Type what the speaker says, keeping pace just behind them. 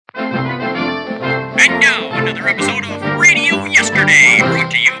another episode of Radio Yesterday,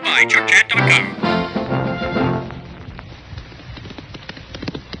 brought to you by ChuckChat.com.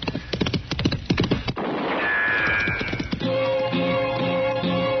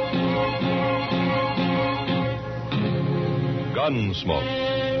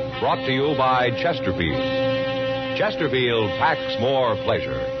 Gunsmoke, brought to you by Chesterfield. Chesterfield packs more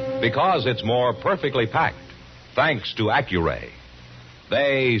pleasure because it's more perfectly packed, thanks to Accuray.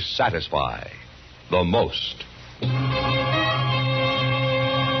 They satisfy the most.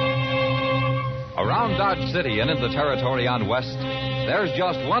 Around Dodge City and in the territory on West, there's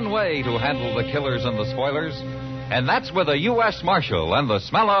just one way to handle the killers and the spoilers, and that's with a U.S. Marshal and the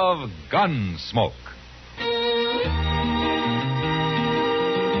smell of gun smoke.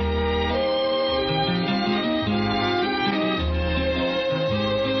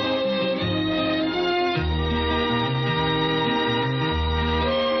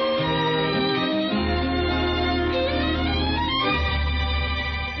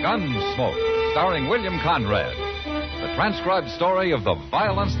 Gunsmoke, starring William Conrad. The transcribed story of the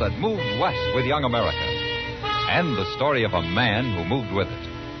violence that moved west with young America. And the story of a man who moved with it.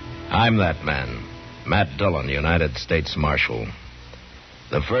 I'm that man, Matt Dillon, United States Marshal.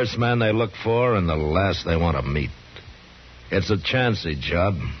 The first man they look for and the last they want to meet. It's a chancy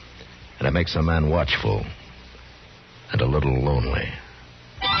job, and it makes a man watchful and a little lonely.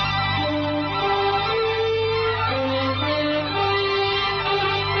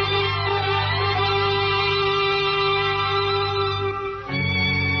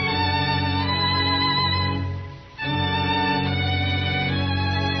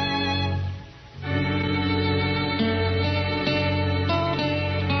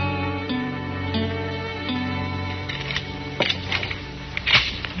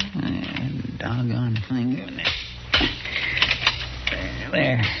 Doggone thing.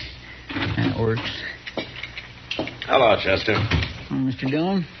 There. That works. Hello, Chester. Mr.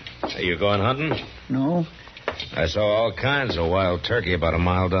 Dillon? Are you going hunting? No. I saw all kinds of wild turkey about a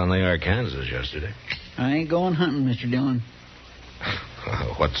mile down the Arkansas yesterday. I ain't going hunting, Mr. Dillon.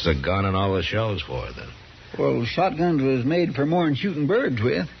 What's the gun and all the shells for, then? Well, shotguns was made for more than shooting birds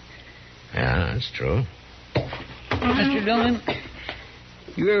with. Yeah, that's true. Mr. Dillon,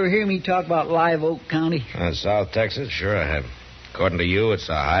 you ever hear me talk about Live Oak County? South Texas? Sure I have. According to you, it's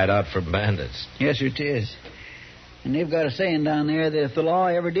a hideout for bandits. Yes, sir, it is. And they've got a saying down there that if the law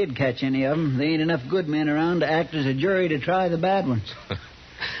ever did catch any of them, there ain't enough good men around to act as a jury to try the bad ones.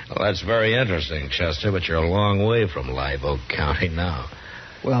 Well, that's very interesting, Chester, but you're a long way from Live Oak County now.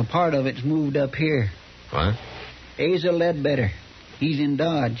 Well, part of it's moved up here. What? Asa Ledbetter. He's in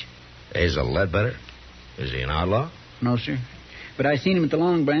Dodge. Asa Ledbetter? Is he an outlaw? No, sir. But I seen him at the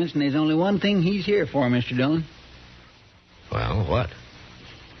Long Branch, and there's only one thing he's here for, Mr. Dillon. Well, what?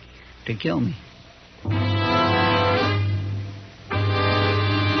 To kill me.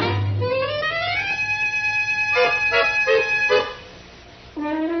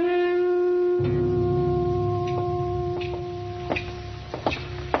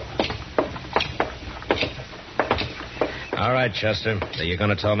 All right, Chester. Are you going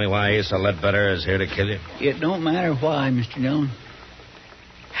to tell me why Asa Ledbetter is here to kill you? It don't matter why, Mr. Dillon.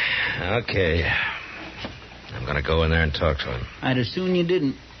 Okay. I'm going to go in there and talk to him. I'd as soon you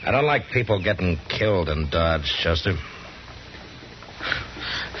didn't. I don't like people getting killed in Dodge, Chester.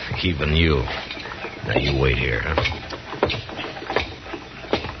 Even you. Now, you wait here, huh?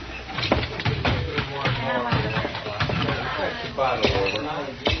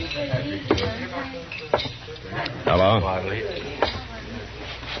 Hello?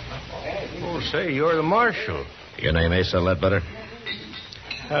 Oh, say, you're the marshal. Your name Asa Ledbetter?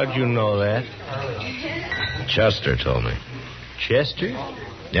 How'd you know that? Chester told me. Chester?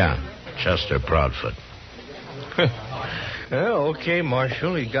 Yeah, Chester Proudfoot. Well, okay,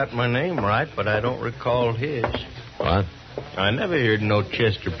 Marshal. He got my name right, but I don't recall his. What? I never heard no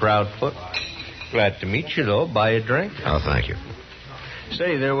Chester Proudfoot. Glad to meet you, though. Buy a drink? Oh, thank you.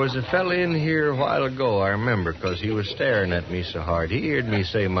 Say, there was a fella in here a while ago, I remember, because he was staring at me so hard. He heard me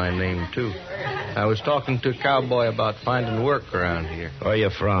say my name, too. I was talking to a cowboy about finding work around here. Where are you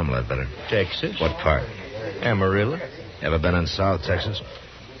from, Ledbetter? Texas. What part? Amarillo. Ever been in South Texas?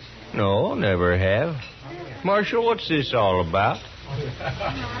 No, never have. Marshal, what's this all about?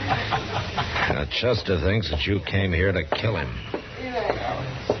 Chester thinks that you came here to kill him.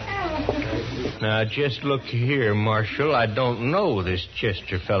 Now, just look here, Marshal. I don't know this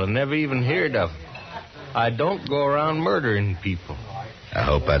Chester fella. Never even heard of him. I don't go around murdering people. I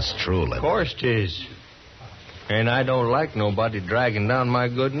hope that's true, Ledbetter. Of course 'tis. And I don't like nobody dragging down my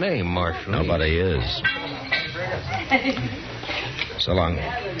good name, Marshal. Nobody is. So long.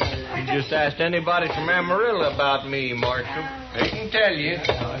 You just asked anybody from Amarillo about me, Marshal. They can tell you.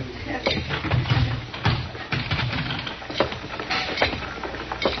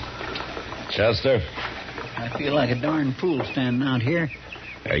 Chester, I feel like a darn fool standing out here.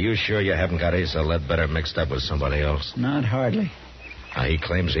 are you sure you haven't got Asa Ledbetter mixed up with somebody else? Not hardly. He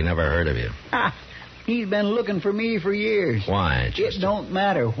claims he never heard of you. He's been looking for me for years. Why, Chester? It don't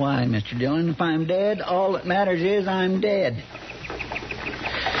matter why, Mr. Dillon. If I'm dead, all that matters is I'm dead.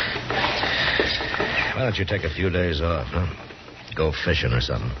 Why don't you take a few days off, huh? Go fishing or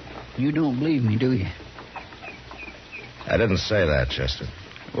something. You don't believe me, do you? I didn't say that, Chester.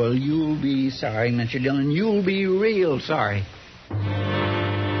 Well, you'll be sorry, Mr. Dillon. You'll be real sorry.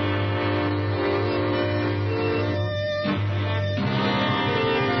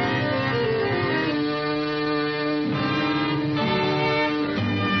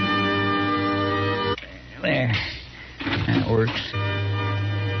 There. That works.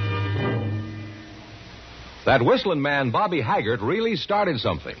 That whistling man, Bobby Haggart, really started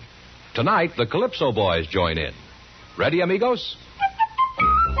something. Tonight, the Calypso Boys join in. Ready, amigos?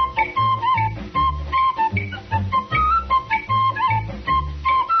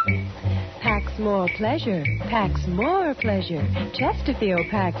 Packs more pleasure. Packs more pleasure. Chesterfield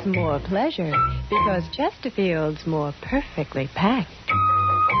packs more pleasure because Chesterfield's more perfectly packed.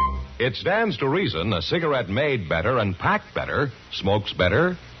 It stands to reason a cigarette made better and packed better, smokes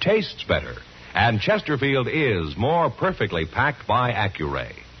better, tastes better. And Chesterfield is more perfectly packed by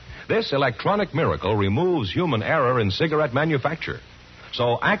Accuray. This electronic miracle removes human error in cigarette manufacture.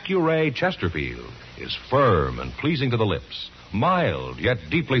 So Accuray Chesterfield is firm and pleasing to the lips, mild yet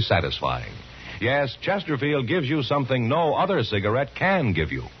deeply satisfying. Yes, Chesterfield gives you something no other cigarette can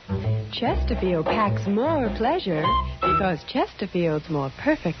give you. Chesterfield packs more pleasure because Chesterfield's more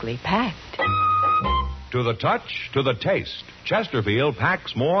perfectly packed. To the touch, to the taste, Chesterfield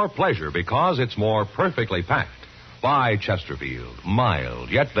packs more pleasure because it's more perfectly packed. By Chesterfield, mild,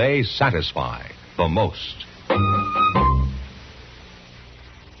 yet they satisfy the most.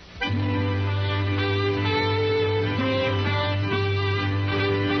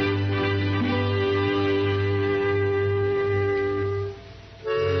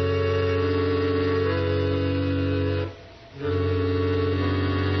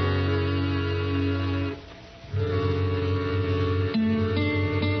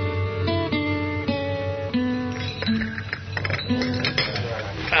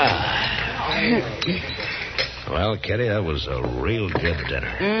 Well, Kitty, that was a real good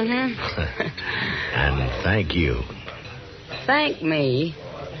dinner. Mm-hmm. And thank you. Thank me.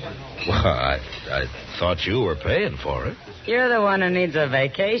 Well, I thought you were paying for it. You're the one who needs a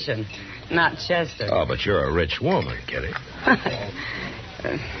vacation, not Chester. Oh, but you're a rich woman, Kitty.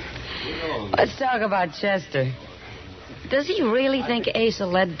 Let's talk about Chester. Does he really think Asa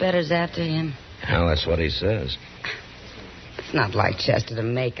Ledbetter's after him? Well, that's what he says. It's not like Chester to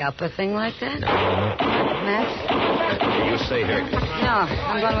make up a thing like that. No. Matt? You stay here. No,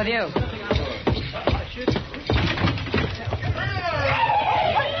 I'm going with you.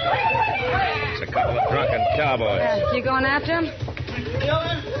 It's a couple of drunken cowboys. You going after him?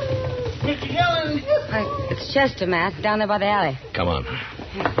 Mr. Dillon! It's Chester, Matt, down there by the alley. Come on.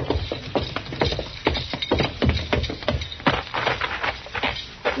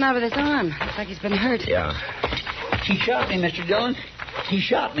 What's the matter with his arm? Looks like he's been hurt. Yeah. He shot me, Mr. Dillon. He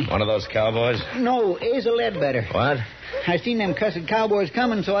shot me. One of those cowboys? No, Asa Ledbetter. What? I seen them cussed cowboys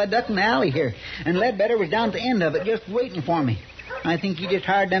coming, so I ducked in the alley here. And Ledbetter was down at the end of it, just waiting for me. I think he just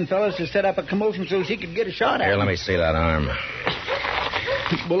hired them fellas to set up a commotion so he could get a shot at Here, me. let me see that arm.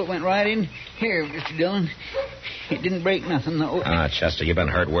 Bullet went right in here, Mr. Dillon. It didn't break nothing, though. Chester, you've been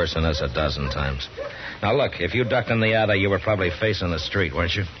hurt worse than this a dozen times. Now, look, if you ducked in the alley, you were probably facing the street,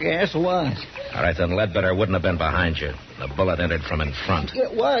 weren't you? Yes, it was. All right, then Ledbetter wouldn't have been behind you. The bullet entered from in front.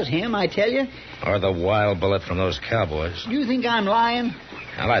 It was him, I tell you. Or the wild bullet from those cowboys. You think I'm lying?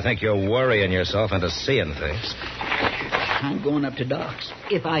 Well, I think you're worrying yourself into seeing things. I'm going up to Doc's,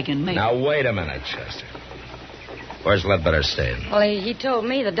 if I can make it. Now, wait a minute, Chester. Where's Ledbetter staying? Well, he told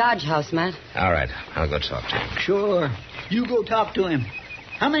me the Dodge House, Matt. All right, I'll go talk to him. Sure. You go talk to him.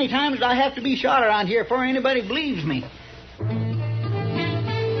 How many times do I have to be shot around here before anybody believes me?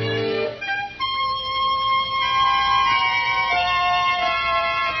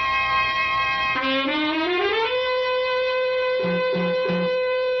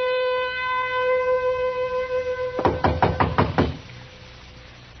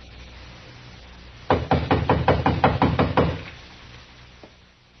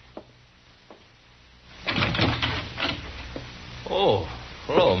 Oh,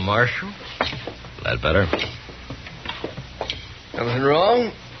 hello, Marshal. Ledbetter? Nothing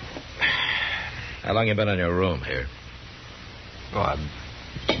wrong? How long you been in your room here? Oh,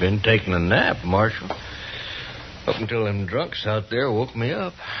 I've been taking a nap, Marshal. Up until them drunks out there woke me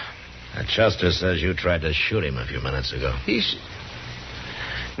up. Chester says you tried to shoot him a few minutes ago.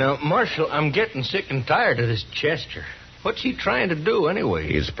 Now, Marshal, I'm getting sick and tired of this Chester. What's he trying to do,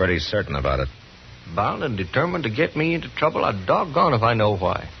 anyway? He's pretty certain about it. Bound and determined to get me into trouble? I'd doggone if I know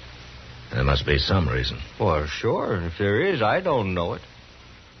why. There must be some reason. Well, sure. If there is, I don't know it.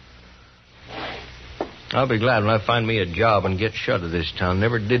 I'll be glad when I find me a job and get shut of this town.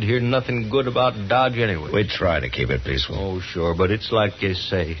 Never did hear nothing good about Dodge anyway. We try to keep it peaceful. Oh, sure, but it's like you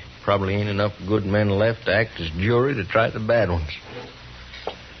say. Probably ain't enough good men left to act as jury to try the bad ones.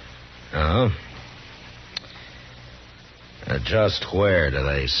 Oh? Just where do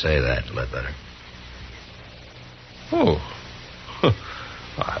they say that, Ledbetter? Oh.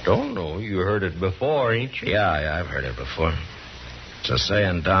 I don't know. You heard it before, ain't you? Yeah, I've heard it before. It's a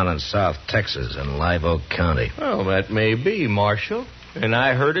saying down in South Texas in Live Oak County. Well, that may be, Marshal. And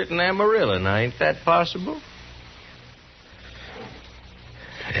I heard it in Amarillo. Now, ain't that possible?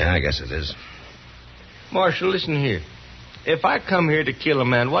 Yeah, I guess it is. Marshal, listen here. If I come here to kill a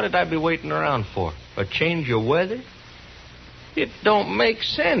man, what did I be waiting around for? A change of weather? It don't make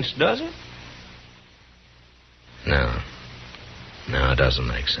sense, does it? No. No, it doesn't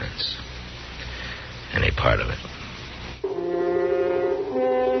make sense. Any part of it.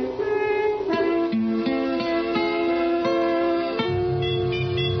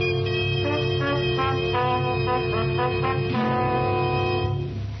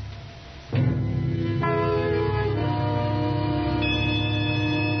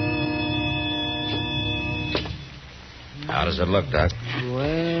 How does it look, Doc?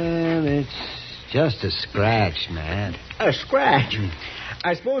 Well, it's just a scratch, Matt. A scratch?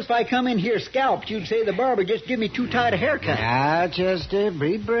 I suppose if I come in here scalped, you'd say the barber just give me too tight a haircut. Now, Chester,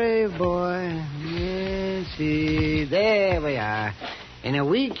 be brave, boy. Yes, see, there we are. In a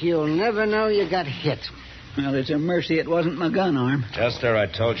week, you'll never know you got hit. Well, it's a mercy it wasn't my gun arm. Chester, I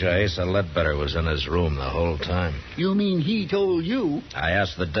told you Asa Ledbetter was in his room the whole time. You mean he told you? I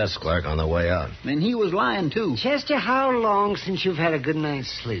asked the desk clerk on the way out. Then he was lying, too. Chester, how long since you've had a good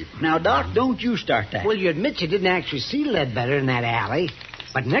night's sleep? Now, Doc, don't you start that. Well, you admit you didn't actually see Ledbetter in that alley.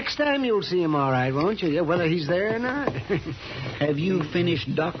 But next time you'll see him all right, won't you? Whether he's there or not. Have you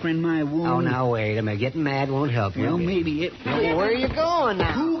finished doctoring my wound? Oh, now, wait a minute. Getting mad won't help you. Well, maybe it will. Well, where are you going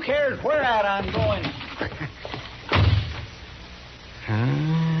now? Who cares where out I'm going?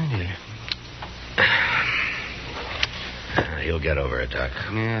 He'll get over it, Doc.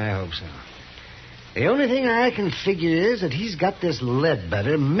 Yeah, I hope so. The only thing I can figure is that he's got this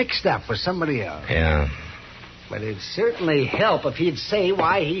Ledbetter mixed up with somebody else. Yeah. But it'd certainly help if he'd say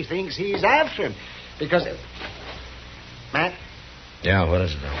why he thinks he's after him. Because... Matt? Yeah, what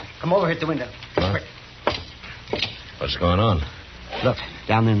is it, Doc? Come over here at the window. Huh? What's going on? Look,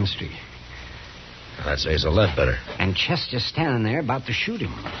 down there in the street. That's Asa Ledbetter. And Chester's standing there about to shoot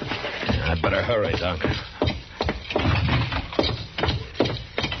him. I'd better hurry, Doc.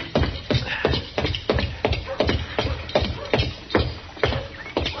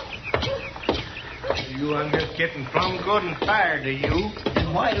 I'm just getting plumb good and tired of you.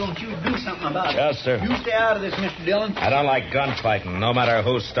 Then why don't you do something about it? Chester. You stay out of this, Mr. Dillon. I don't like gunfighting, no matter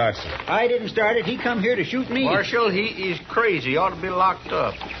who starts it. I didn't start it. He come here to shoot me. Marshal, he is crazy. He ought to be locked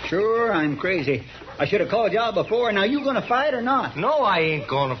up. Sure, I'm crazy. I should have called you out before. Now, you going to fight or not? No, I ain't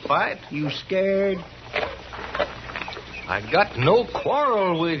going to fight. You scared? I got no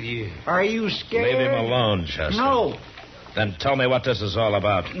quarrel with you. Are you scared? Leave him alone, Chester. No. Then tell me what this is all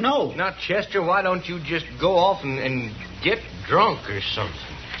about. No. Now, Chester, why don't you just go off and get drunk or something?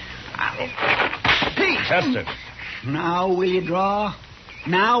 Hey, Chester. Now will you draw?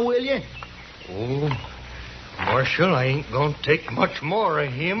 Now will you? Oh, Marshal, I ain't going to take much more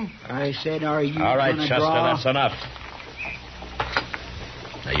of him. I said, are you all right, Chester, draw? that's enough.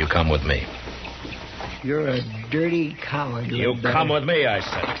 Now, you come with me. You're a dirty coward. You Ledbetter. come with me, I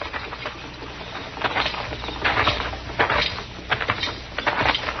said.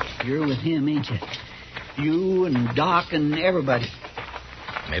 You're with him, ain't you? You and Doc and everybody.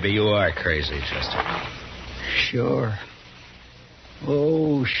 Maybe you are crazy, Chester. Sure.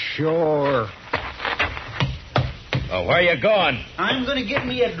 Oh, sure. Oh, where you going? I'm going to get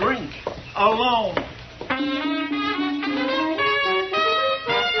me a drink. Alone.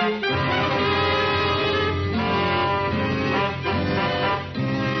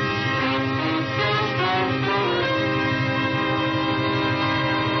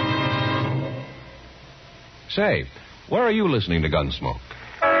 Say, where are you listening to Gunsmoke?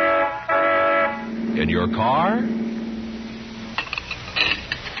 In your car?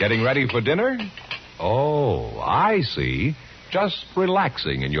 Getting ready for dinner? Oh, I see. Just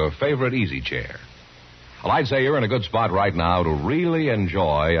relaxing in your favorite easy chair. Well, I'd say you're in a good spot right now to really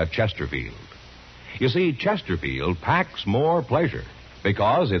enjoy a Chesterfield. You see, Chesterfield packs more pleasure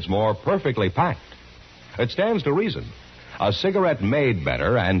because it's more perfectly packed. It stands to reason. A cigarette made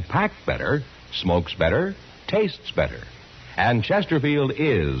better and packed better smokes better, tastes better. And Chesterfield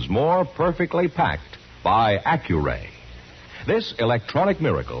is more perfectly packed by Accuray. This electronic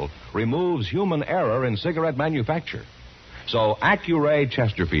miracle removes human error in cigarette manufacture. So Accuray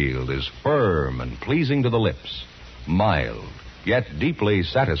Chesterfield is firm and pleasing to the lips, mild, yet deeply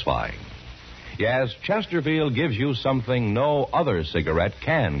satisfying. Yes, Chesterfield gives you something no other cigarette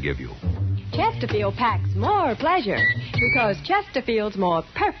can give you. Chesterfield packs more pleasure because Chesterfield's more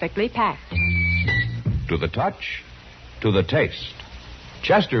perfectly packed. To the touch, to the taste.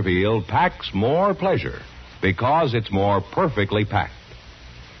 Chesterfield packs more pleasure because it's more perfectly packed.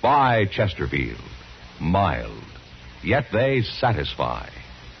 Buy Chesterfield. Mild, yet they satisfy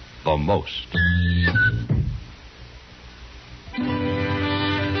the most.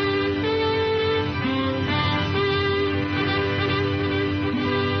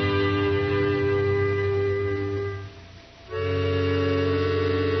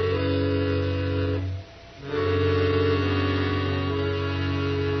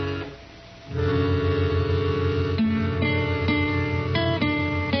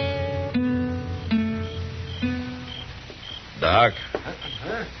 Doc?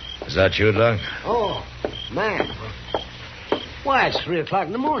 Is that you, Doc? Oh, man. Why, it's 3 o'clock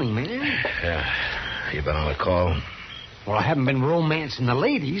in the morning, man. Yeah. You been on a call? Well, I haven't been romancing the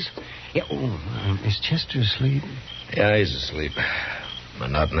ladies. Yeah, is Chester asleep? Yeah, he's asleep. But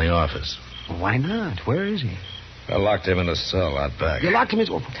not in the office. Why not? Where is he? I locked him in a cell out back. You locked him in...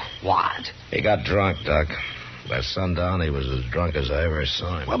 What? He got drunk, Doc. By sundown, he was as drunk as I ever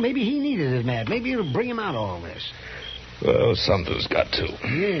saw him. Well, maybe he needed it, Matt. Maybe it'll bring him out of all this. Well, something's got to.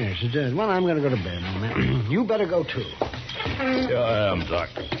 Yes, it does. Well, I'm going to go to bed now, Matt. You better go, too. Yeah, I am, Doc.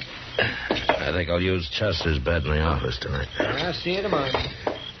 I think I'll use Chester's bed in the office tonight. I'll see you tomorrow.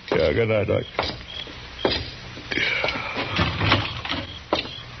 Yeah, good night, Doc.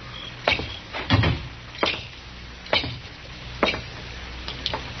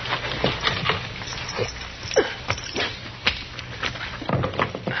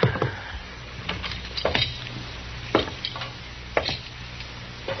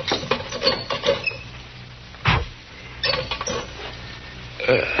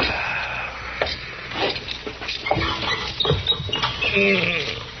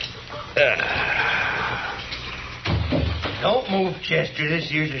 Don't move, Chester. This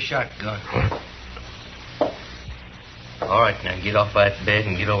here's a shotgun. All right, now get off that bed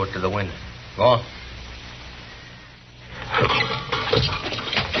and get over to the window. Go on.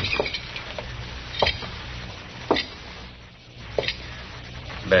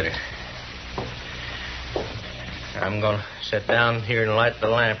 Better. I'm going to sit down here and light the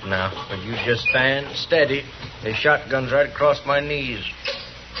lamp now. But you just stand steady. The shotgun's right across my knees.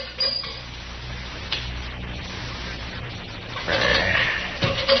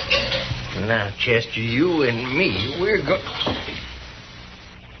 Now, Chester, you and me, we're going...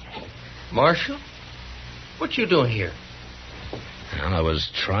 Marshal? What you doing here? Well, I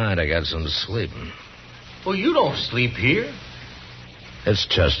was trying to get some sleep. Well, you don't sleep here. It's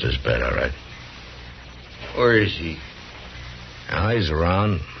Chester's bed, all right. Where is he? Now, he's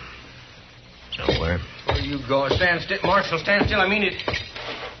around. Somewhere. Where you go? Stand still. Marshal, stand still. I mean it.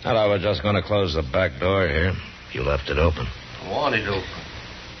 Well, I was just going to close the back door here. You left it open. I want it open.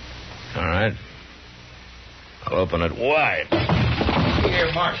 All right. I'll open it wide. Here,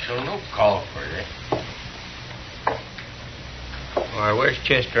 Marshal, no call for that. All right, where's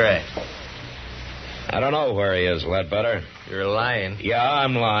Chester at? I don't know where he is, Ledbetter. You're lying. Yeah,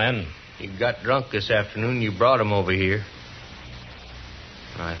 I'm lying. He got drunk this afternoon. You brought him over here.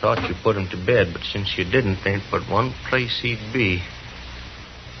 I thought you put him to bed, but since you didn't, there ain't but one place he'd be.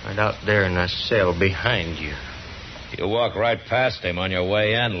 Right out there in that cell behind you. You walk right past him on your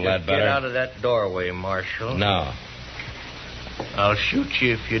way in, Ledbetter. Get out of that doorway, Marshal. No. I'll shoot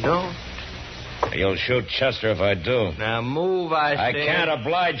you if you don't. You'll shoot Chester if I do. Now move, I say. I can't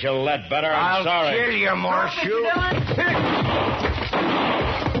oblige you, Ledbetter. I'm sorry. I'll kill you, Marshal.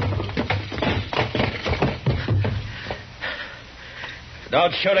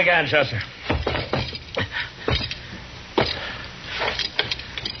 Don't shoot again, Chester.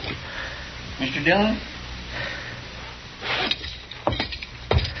 Mr. Dillon?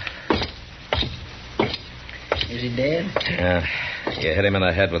 Is he dead? Yeah. You hit him in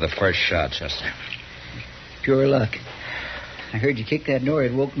the head with the first shot, Chester. Pure luck. I heard you kick that door.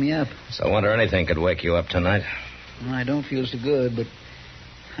 It woke me up. So I wonder anything could wake you up tonight. Well, I don't feel so good, but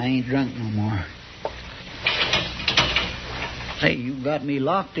I ain't drunk no more. Hey, you got me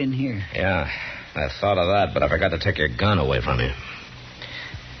locked in here. Yeah, I thought of that, but I forgot to take your gun away from you.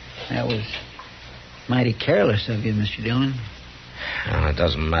 That was mighty careless of you, Mr. Dillon. Well, it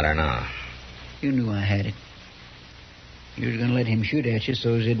doesn't matter now. You knew I had it. You was going to let him shoot at you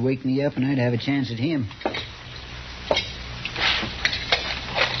so as it'd wake me up and I'd have a chance at him.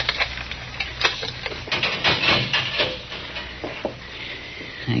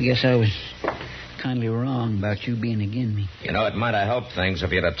 I guess I was kindly wrong about you being against me. You know, it might have helped things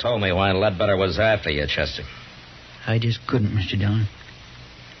if you'd have told me why Ledbetter was after you, Chester. I just couldn't, Mr. Dillon.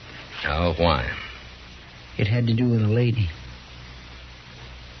 Oh, why? It had to do with a lady.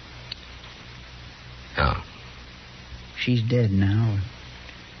 Oh. She's dead now,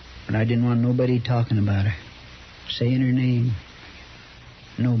 but I didn't want nobody talking about her, saying her name.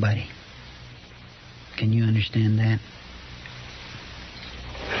 Nobody. Can you understand that?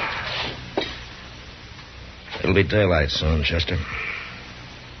 It'll be daylight soon, Chester.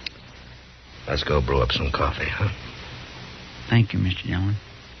 Let's go brew up some coffee, huh? Thank you, Mr. Dillon.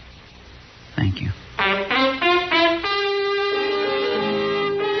 Thank you.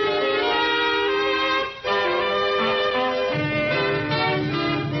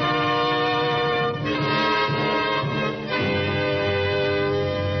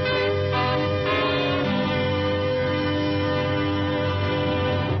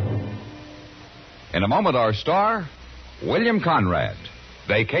 In a moment, our star, William Conrad.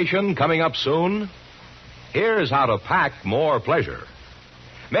 Vacation coming up soon? Here's how to pack more pleasure.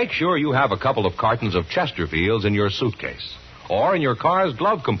 Make sure you have a couple of cartons of Chesterfields in your suitcase or in your car's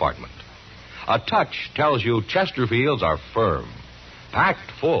glove compartment. A touch tells you Chesterfields are firm,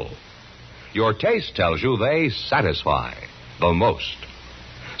 packed full. Your taste tells you they satisfy the most.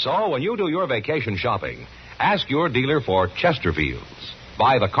 So when you do your vacation shopping, ask your dealer for Chesterfields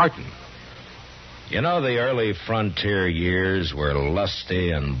by the carton. You know, the early frontier years were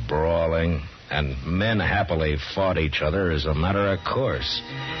lusty and brawling, and men happily fought each other as a matter of course.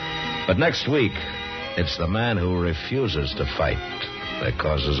 But next week, it's the man who refuses to fight that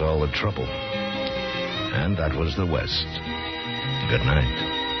causes all the trouble. And that was the West. Good night.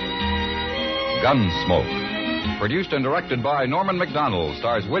 Gunsmoke. Produced and directed by Norman McDonald,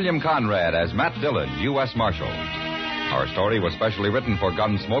 stars William Conrad as Matt Dillon, U.S. Marshal. Our story was specially written for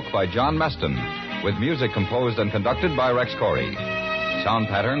Gunsmoke by John Meston, with music composed and conducted by Rex Corey. Sound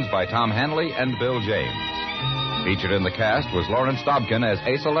patterns by Tom Hanley and Bill James. Featured in the cast was Lawrence Dobkin as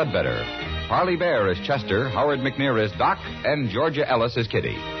Asa Ledbetter, Parley Bear as Chester, Howard McNear as Doc, and Georgia Ellis as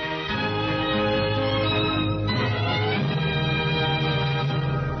Kitty.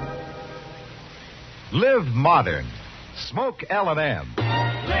 Live modern. Smoke L&M.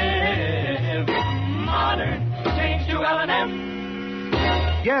 Live modern. Change to L&M.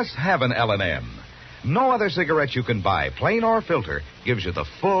 Yes, have an L&M. No other cigarette you can buy, plain or filter, gives you the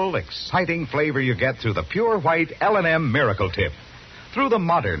full, exciting flavor you get through the pure white L&M Miracle Tip. Through the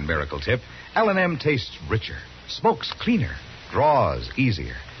modern Miracle Tip, L&M tastes richer, smokes cleaner, draws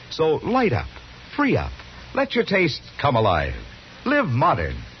easier. So light up, free up, let your taste come alive. Live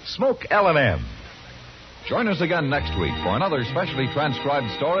modern. Smoke L&M. Join us again next week for another specially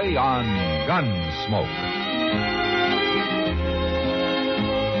transcribed story on Gunsmoke.